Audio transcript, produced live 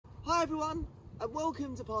Hi everyone, and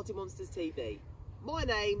welcome to Party Monsters TV. My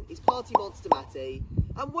name is Party Monster Matty,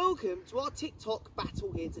 and welcome to our TikTok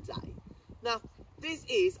battle here today. Now, this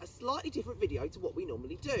is a slightly different video to what we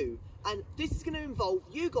normally do, and this is going to involve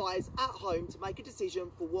you guys at home to make a decision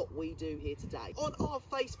for what we do here today. On our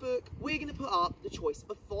Facebook, we're going to put up the choice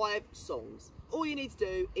of 5 songs. All you need to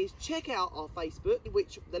do is check out our Facebook,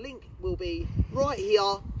 which the link will be right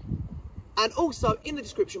here, and also in the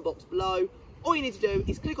description box below. All you need to do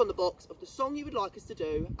is click on the box of the song you would like us to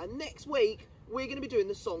do, and next week we're going to be doing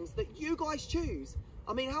the songs that you guys choose.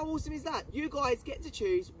 I mean, how awesome is that? You guys get to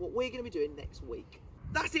choose what we're going to be doing next week.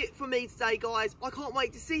 That's it for me today, guys. I can't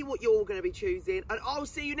wait to see what you're all going to be choosing, and I'll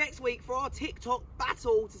see you next week for our TikTok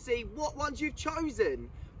battle to see what ones you've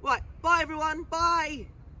chosen. Right, bye everyone, bye!